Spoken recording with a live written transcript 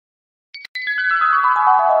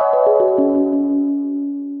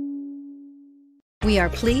We are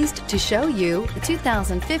pleased to show you the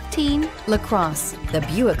 2015 LaCrosse. The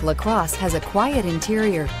Buick LaCrosse has a quiet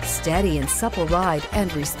interior, steady and supple ride,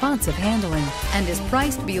 and responsive handling, and is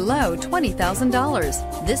priced below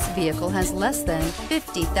 $20,000. This vehicle has less than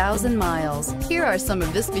 50,000 miles. Here are some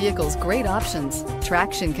of this vehicle's great options: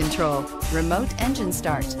 traction control, remote engine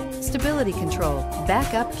start, stability control,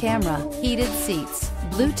 backup camera, heated seats,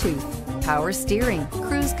 Bluetooth, power steering,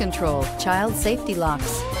 cruise control, child safety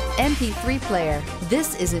locks, MP3 player.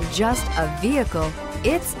 This isn't just a vehicle,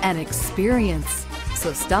 it's an experience.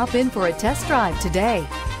 So stop in for a test drive today.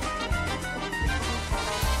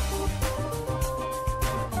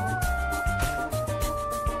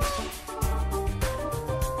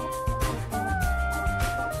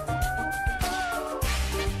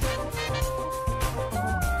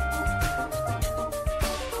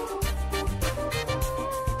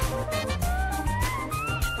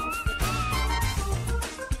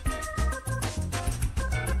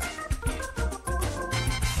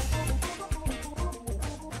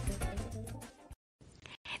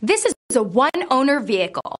 This is a one-owner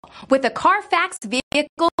vehicle with a Carfax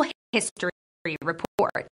Vehicle History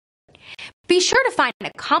Report. Be sure to find a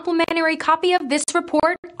complimentary copy of this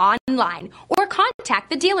report online or contact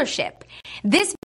the dealership. This